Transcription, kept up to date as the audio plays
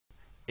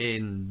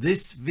In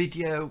this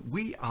video,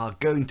 we are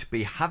going to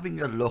be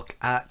having a look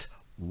at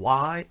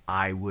why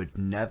I would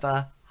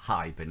never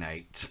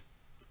hibernate.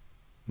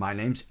 My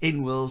name's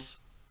Inwils,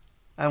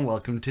 and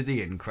welcome to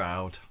the In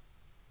Crowd.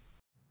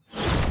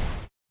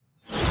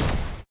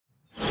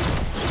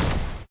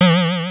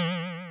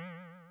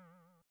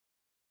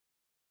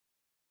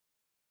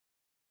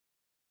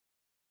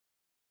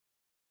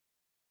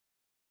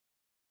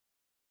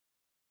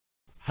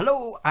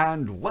 Hello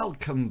and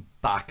welcome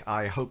back.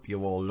 I hope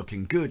you're all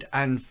looking good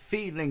and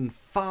feeling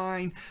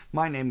fine.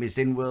 My name is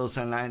Inwils,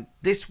 and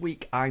this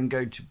week I'm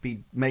going to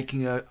be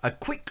making a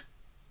quick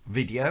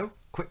video,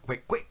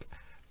 quick,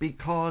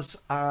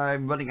 because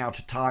I'm running out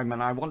of time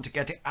and I want to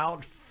get it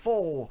out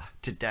for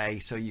today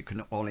so you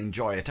can all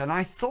enjoy it. And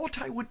I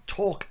thought I would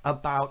talk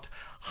about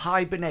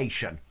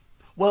hibernation.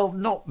 Well,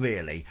 not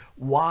really.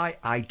 Why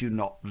I do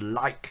not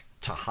like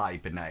to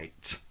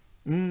hibernate.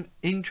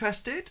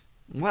 Interested?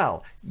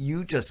 Well,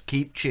 you just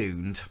keep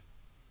tuned.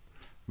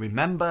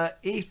 Remember,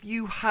 if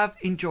you have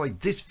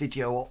enjoyed this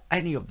video or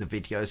any of the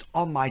videos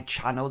on my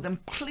channel, then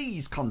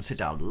please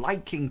consider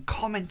liking,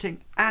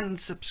 commenting and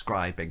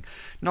subscribing.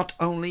 Not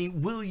only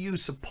will you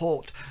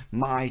support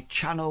my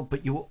channel,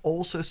 but you will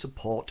also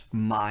support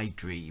my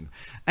dream.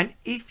 And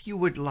if you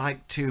would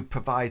like to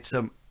provide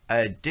some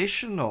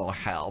additional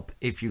help,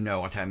 if you know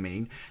what I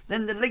mean,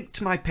 then the link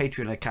to my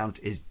Patreon account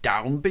is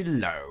down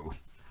below.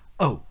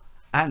 Oh,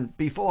 and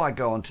before I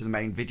go on to the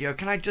main video,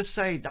 can I just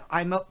say that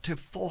I'm up to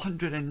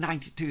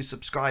 492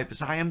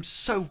 subscribers. I am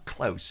so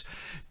close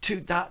to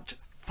that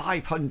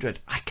 500.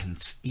 I can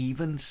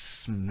even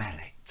smell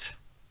it.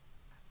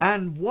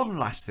 And one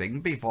last thing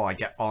before I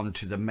get on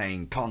to the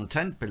main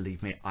content,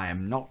 believe me, I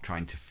am not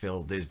trying to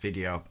fill this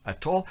video up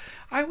at all.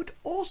 I would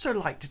also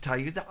like to tell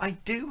you that I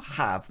do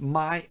have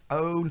my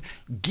own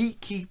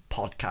geeky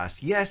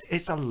podcast. Yes,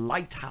 it's a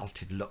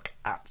light-hearted look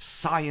at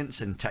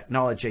science and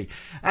technology.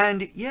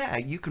 And yeah,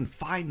 you can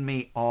find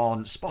me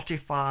on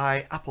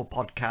Spotify, Apple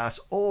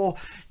Podcasts, or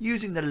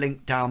using the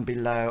link down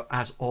below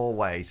as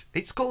always.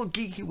 It's called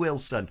Geeky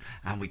Wilson,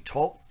 and we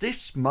talk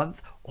this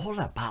month all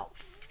about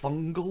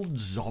fungal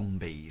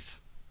zombies.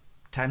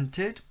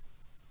 Tempted?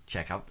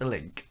 Check out the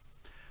link.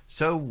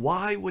 So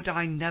why would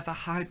I never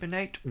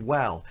hibernate?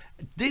 Well,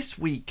 this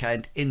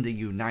weekend in the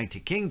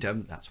United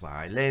Kingdom, that's where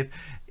I live,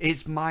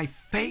 is my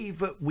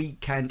favourite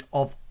weekend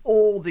of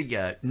all the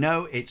year.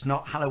 No, it's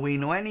not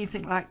Halloween or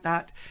anything like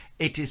that.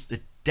 It is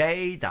the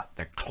day that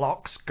the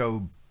clocks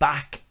go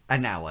back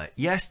an hour.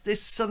 Yes,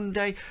 this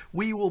Sunday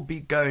we will be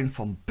going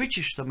from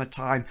British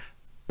summertime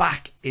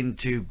back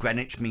into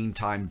Greenwich Mean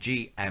Time,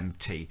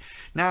 GMT.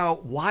 Now,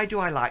 why do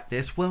I like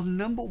this? Well,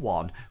 number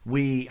one,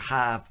 we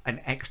have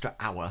an extra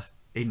hour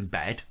in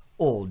bed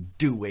or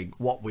doing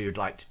what we would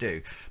like to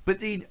do. But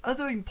the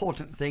other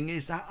important thing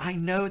is that I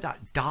know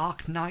that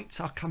dark nights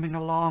are coming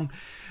along.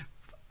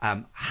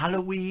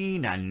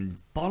 Halloween and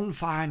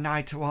bonfire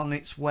night are on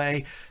its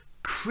way.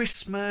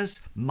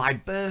 Christmas, my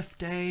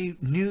birthday,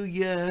 New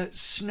Year,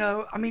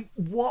 snow. I mean,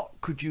 what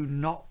could you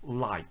not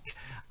like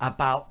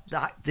about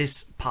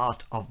this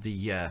part of the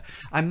year?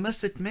 I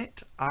must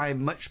admit, I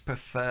much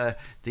prefer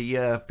the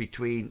year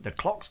between the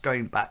clocks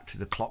going back to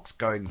the clocks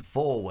going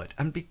forward,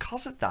 and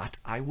because of that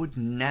I would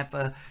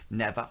never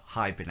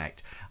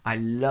hibernate. I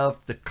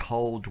love the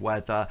cold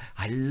weather.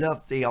 I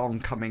love the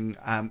oncoming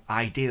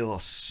ideal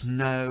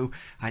snow.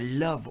 I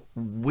love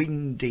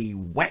windy,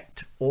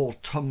 wet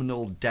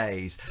autumnal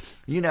days,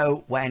 you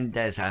know, when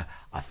there's a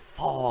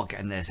fog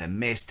and there's a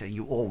mist and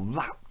you're all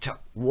wrapped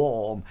up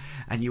warm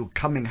and you're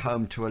coming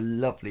home to a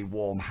lovely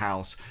warm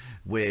house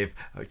with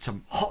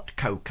some hot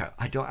cocoa.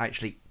 I don't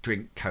actually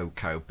drink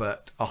cocoa,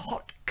 but a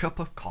hot cup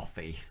of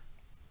coffee.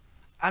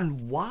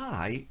 And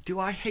why do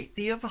I hate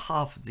the other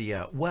half of the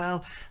year?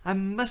 Well, I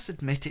must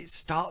admit it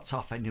starts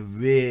off in a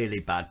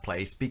really bad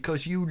place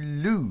because you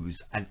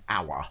lose an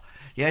hour.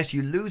 Yes,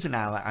 you lose an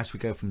hour as we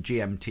go from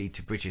GMT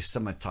to British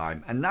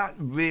summertime, and that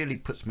really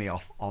puts me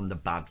off on the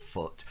bad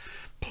foot.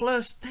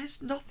 Plus,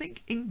 there's nothing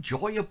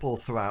enjoyable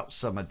throughout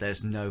summer.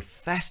 There's no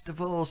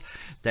festivals,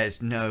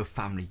 there's no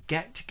family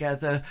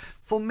get-together.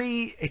 For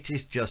me, it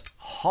is just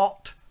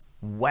hot,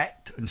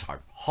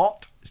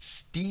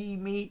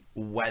 steamy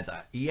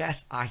weather.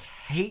 Yes, I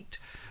hate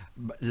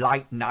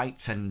light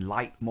nights and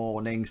light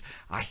mornings.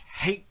 I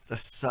hate the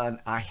sun.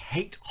 I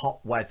hate hot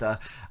weather.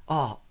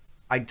 Oh,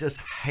 I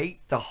just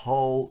hate the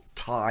whole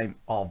time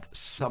of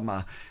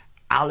summer.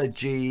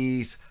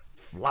 Allergies,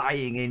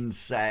 flying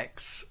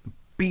insects,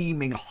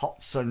 beaming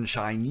hot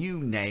sunshine,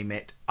 you name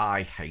it,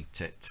 I hate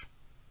it.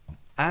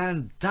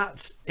 And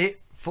that's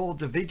it for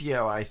the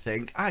video. I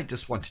think I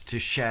just wanted to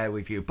share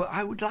with you, but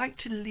I would like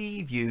to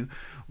leave you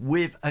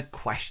with a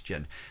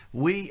question.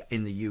 We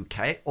in the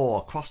UK or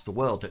across the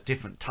world at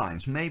different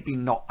times, maybe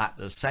not at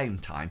the same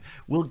time,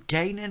 will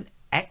gain an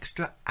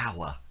extra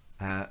hour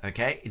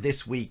okay,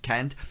 this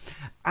weekend,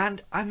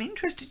 and I'm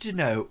interested to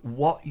know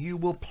what you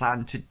will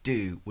plan to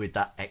do with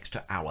that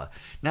extra hour.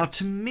 Now,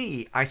 to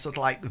me, I sort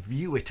of like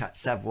view it at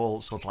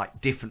several sort of like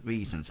different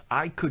reasons.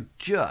 I could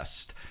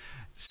just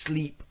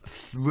sleep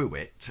through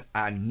it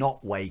and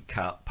not wake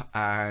up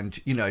and,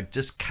 you know,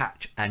 just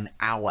catch an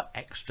hour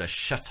extra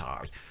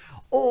shut-eye.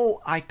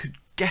 Or I could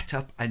get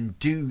up and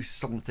do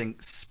something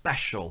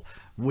special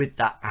with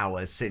that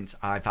hour since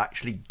I've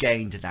actually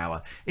gained an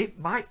hour. It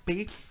might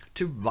be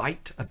to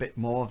write a bit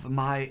more of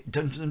my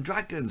Dungeons and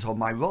Dragons or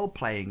my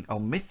role-playing or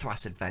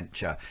Mythras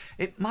adventure.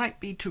 It might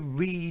be to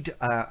read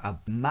a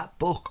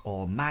book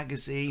or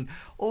magazine,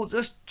 or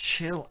just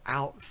chill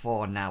out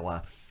for an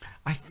hour.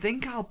 I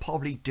think I'll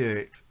probably do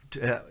it.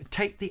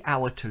 Take the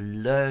hour to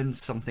learn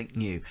something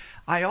new.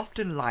 I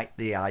often like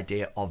the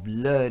idea of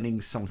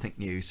learning something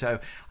new, so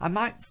I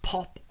might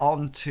pop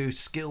onto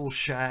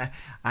Skillshare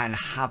and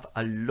have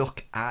a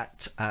look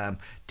at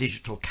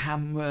digital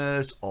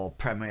cameras or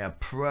Premiere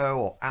Pro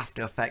or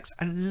After Effects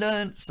and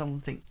learn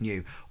something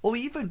new, or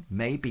even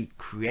maybe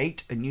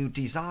create a new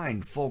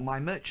design for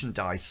my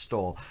merchandise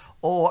store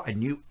or a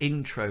new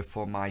intro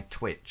for my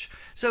Twitch.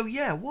 So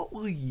yeah, what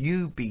will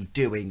you be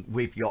doing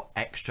with your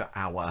extra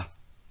hour?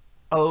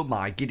 Oh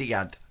my giddy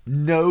aunt,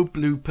 no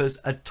bloopers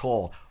at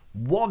all.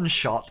 One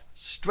shot,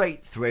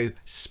 straight through,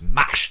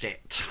 smashed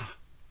it.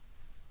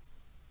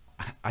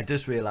 I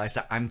just realised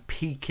that I'm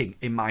peaking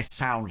in my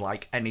sound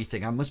like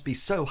anything. I must be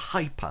so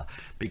hyper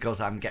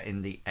because I'm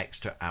getting the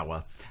extra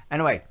hour.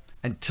 Anyway,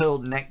 until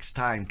next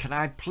time, can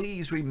I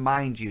please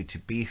remind you to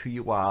be who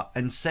you are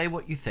and say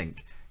what you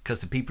think,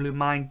 because the people who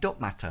mind don't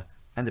matter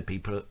and the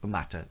people who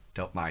matter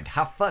don't mind.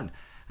 Have fun,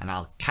 and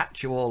I'll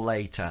catch you all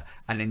later.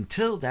 And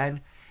until then,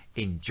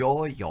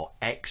 enjoy your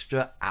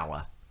extra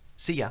hour.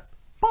 See ya.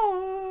 Bye.